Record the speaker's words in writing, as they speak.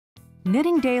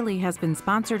Knitting Daily has been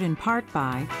sponsored in part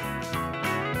by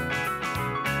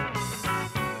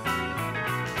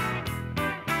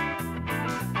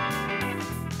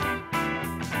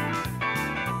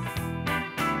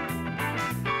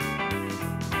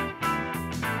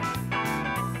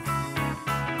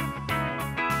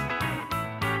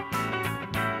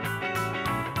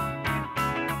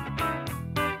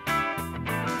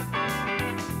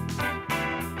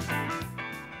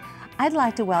I'd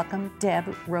like to welcome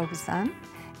Deb Robson,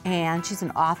 and she's an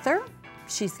author.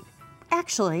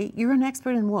 You're an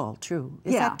expert in wool, true?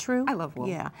 Is that true? I love wool.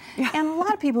 Yeah. And a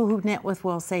lot of people who knit with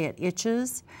wool say it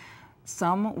itches.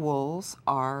 Some wools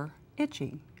are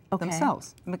itchy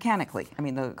themselves, mechanically. I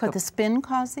mean, Could the spin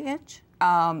cause the itch?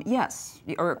 Yes,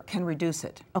 or can reduce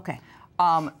it. Okay.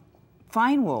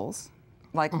 Fine wools,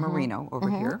 like merino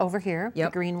over here. Over here, the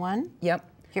green one? Yep.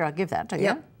 Here, I'll give that to you.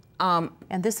 Yep.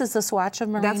 And this is a swatch of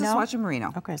merino? That's a swatch of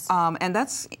merino. Okay. And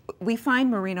we find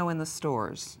merino in the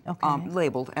stores,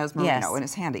 labeled as merino, and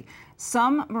it's handy.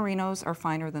 Some merinos are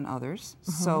finer than others,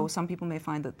 so some people may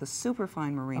find that the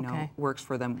superfine merino works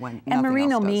for them when nothing else does. And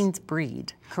merino means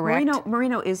breed, correct?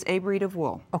 Merino is a breed of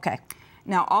wool. Okay.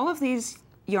 Now, all of these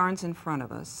yarns in front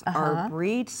of us are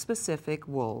breed-specific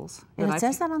wools. And it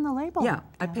says that on the label. Yeah,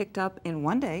 I picked up in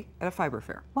one day at a fiber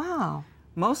fair. Wow.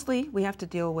 Mostly, we have to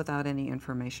deal without any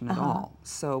information at all.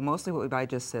 So mostly what we buy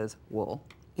just says wool.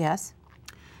 Yes.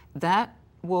 That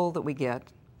wool that we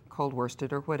get, cold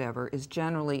worsted or whatever, is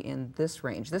generally in this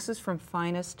range. This is from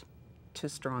finest to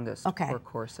strongest or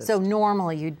coarsest. So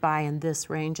normally you'd buy in this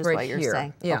range is what you're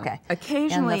saying? Yeah. Okay.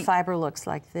 Occasionally. And the fiber looks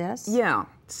like this? Yeah.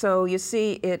 So you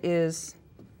see it is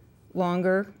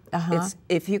longer.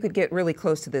 If you could get really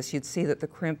close to this, you'd see that the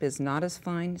crimp is not as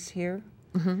fine as here.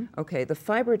 Okay, the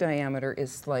fiber diameter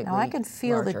is slightly Now I can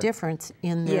feel larger. the difference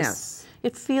in this. Yes.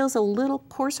 It feels a little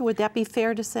coarser. Would that be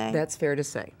fair to say? That's fair to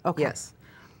say. Okay. Yes.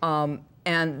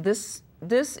 And this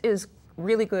is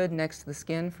really good next to the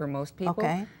skin for most people.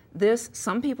 Okay. This,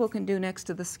 some people can do next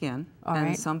to the skin, and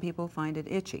right. some people find it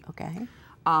itchy. Okay.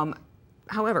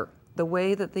 However, the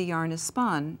way that the yarn is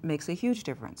spun makes a huge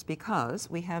difference because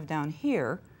we have down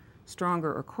here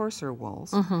stronger or coarser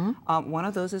wools. One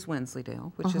of those is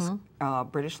Wensleydale, which is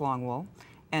British long wool,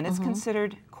 and it's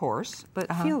considered coarse, but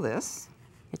feel this.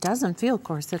 It doesn't feel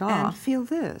coarse at all. And feel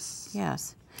this.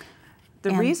 Yes.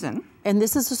 The reason... And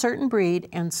this is a certain breed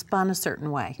and spun a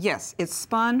certain way. Yes, it's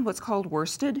spun what's called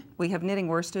worsted. We have knitting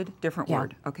worsted, different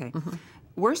word. Okay.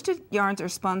 Worsted yarns are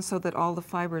spun so that all the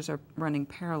fibers are running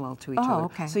parallel to each other.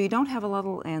 Okay. So you don't have a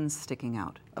little ends sticking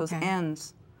out. Those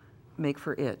ends make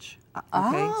for itch.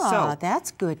 Okay? So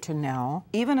that's good to know.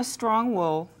 even a strong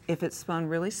wool, if it's spun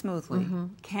really smoothly,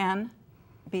 can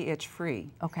be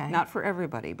itch-free. Okay. Not for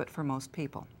everybody, but for most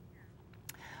people.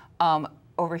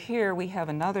 Over here, we have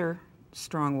another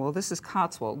strong wool. This is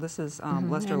Cotswold. This is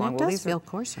Leicester long wool. It does feel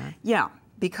coarser. Yeah,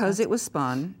 because it was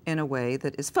spun in a way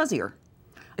that is fuzzier.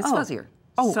 It's fuzzier.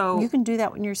 Oh, so you can do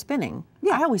that when you're spinning.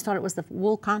 Yeah. I always thought it was the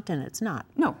wool content. It's not.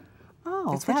 No.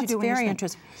 Oh, It's what you that's do when you're very spinning.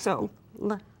 interesting. So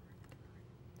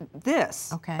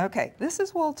this. Okay. This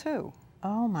is wool too.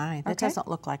 Oh my, that doesn't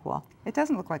look like wool. It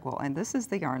doesn't look like wool, and this is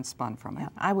the yarn spun from it. Yeah,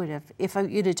 I would have, if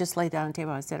you'd have just laid down on the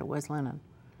table, I said it was linen.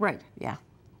 Right. Yeah.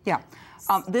 Yeah.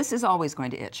 This is always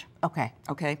going to itch. Okay.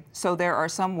 Okay. So there are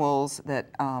some wools that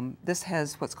this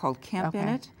has what's called kemp in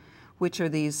it, which are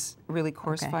these really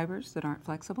coarse fibers that aren't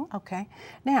flexible. Okay.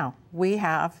 Now we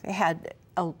have had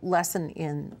a lesson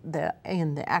in the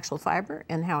actual fiber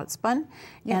and how it's spun,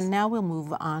 and now we'll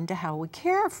move on to how we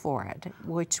care for it,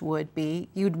 which would be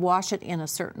you'd wash it in a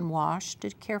certain wash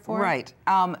to care for it. Right.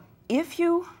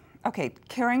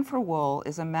 Caring for wool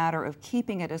is a matter of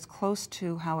keeping it as close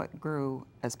to how it grew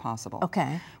as possible.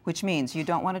 Okay. Which means you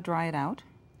don't want to dry it out.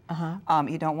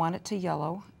 You don't want it to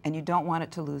yellow, and you don't want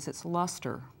it to lose its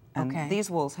luster. And these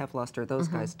wools have luster; those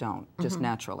guys don't, just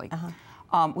naturally.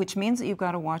 Which means that you've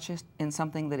got to wash it in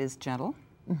something that is gentle,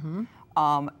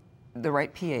 the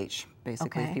right pH,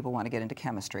 basically, if people want to get into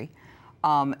chemistry.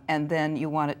 And then you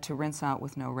want it to rinse out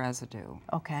with no residue.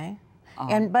 Okay.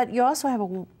 But you also have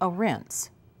a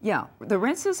rinse. Yeah, the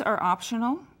rinses are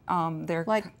optional. They're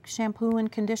like shampoo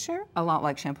and conditioner? A lot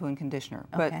like shampoo and conditioner.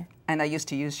 And I used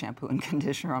to use shampoo and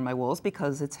conditioner on my wools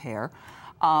because it's hair.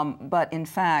 But in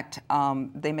fact,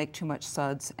 they make too much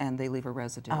suds and they leave a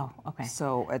residue. Oh, okay.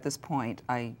 So at this point,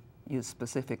 I use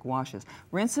specific washes.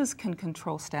 Rinses can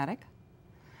control static,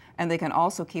 and they can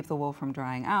also keep the wool from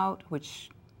drying out, which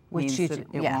means that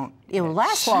it won't. It will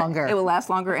last longer. It will last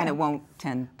longer, and it won't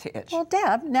tend to itch. Well,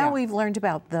 Deb, now we've learned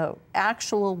about the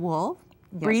actual wool,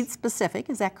 breed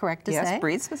specific. Is that correct to say? Yes,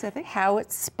 breed specific. How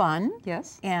it's spun.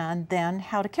 Yes. And then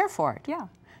how to care for it. Yeah.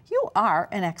 You are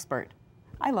an expert.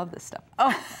 I love this stuff.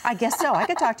 Oh, I guess so. I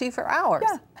could talk to you for hours.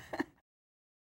 Yeah.